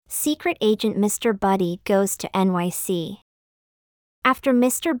Secret Agent Mr. Buddy goes to NYC. After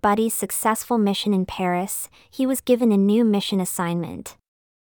Mr. Buddy's successful mission in Paris, he was given a new mission assignment.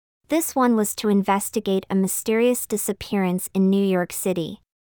 This one was to investigate a mysterious disappearance in New York City.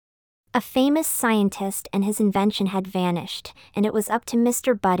 A famous scientist and his invention had vanished, and it was up to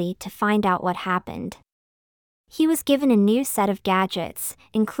Mr. Buddy to find out what happened. He was given a new set of gadgets,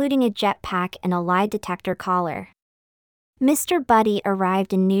 including a jetpack and a lie detector collar. Mr. Buddy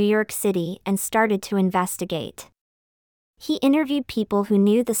arrived in New York City and started to investigate. He interviewed people who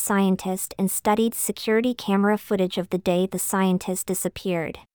knew the scientist and studied security camera footage of the day the scientist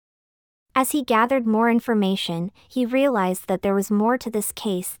disappeared. As he gathered more information, he realized that there was more to this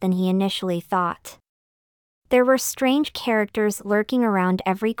case than he initially thought. There were strange characters lurking around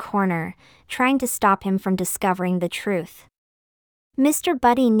every corner, trying to stop him from discovering the truth. Mr.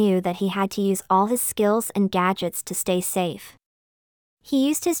 Buddy knew that he had to use all his skills and gadgets to stay safe. He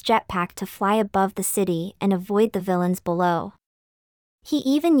used his jetpack to fly above the city and avoid the villains below. He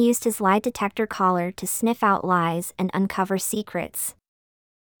even used his lie detector collar to sniff out lies and uncover secrets.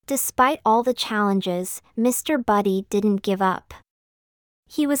 Despite all the challenges, Mr. Buddy didn't give up.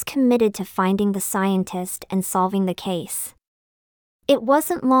 He was committed to finding the scientist and solving the case. It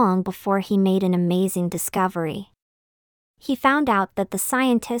wasn't long before he made an amazing discovery. He found out that the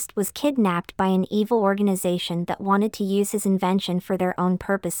scientist was kidnapped by an evil organization that wanted to use his invention for their own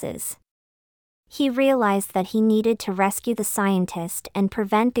purposes. He realized that he needed to rescue the scientist and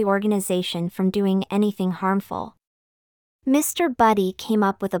prevent the organization from doing anything harmful. Mr. Buddy came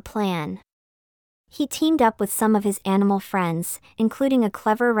up with a plan. He teamed up with some of his animal friends, including a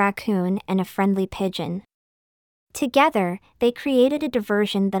clever raccoon and a friendly pigeon. Together, they created a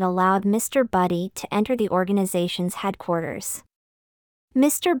diversion that allowed Mr. Buddy to enter the organization's headquarters.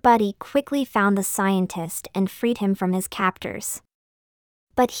 Mr. Buddy quickly found the scientist and freed him from his captors.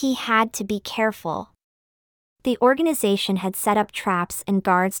 But he had to be careful. The organization had set up traps and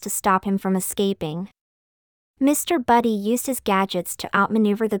guards to stop him from escaping. Mr. Buddy used his gadgets to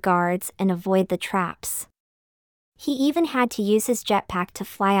outmaneuver the guards and avoid the traps. He even had to use his jetpack to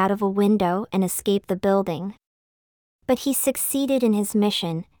fly out of a window and escape the building. But he succeeded in his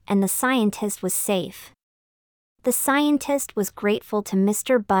mission, and the scientist was safe. The scientist was grateful to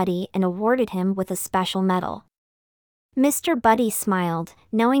Mr. Buddy and awarded him with a special medal. Mr. Buddy smiled,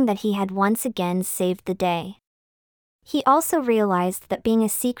 knowing that he had once again saved the day. He also realized that being a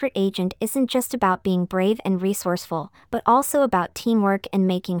secret agent isn't just about being brave and resourceful, but also about teamwork and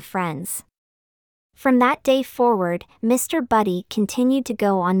making friends. From that day forward, Mr. Buddy continued to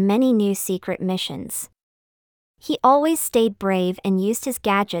go on many new secret missions. He always stayed brave and used his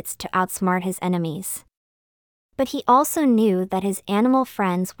gadgets to outsmart his enemies. But he also knew that his animal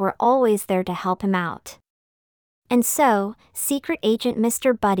friends were always there to help him out. And so, Secret Agent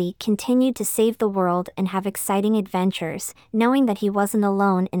Mr. Buddy continued to save the world and have exciting adventures, knowing that he wasn't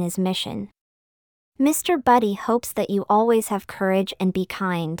alone in his mission. Mr. Buddy hopes that you always have courage and be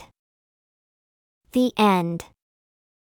kind. The end.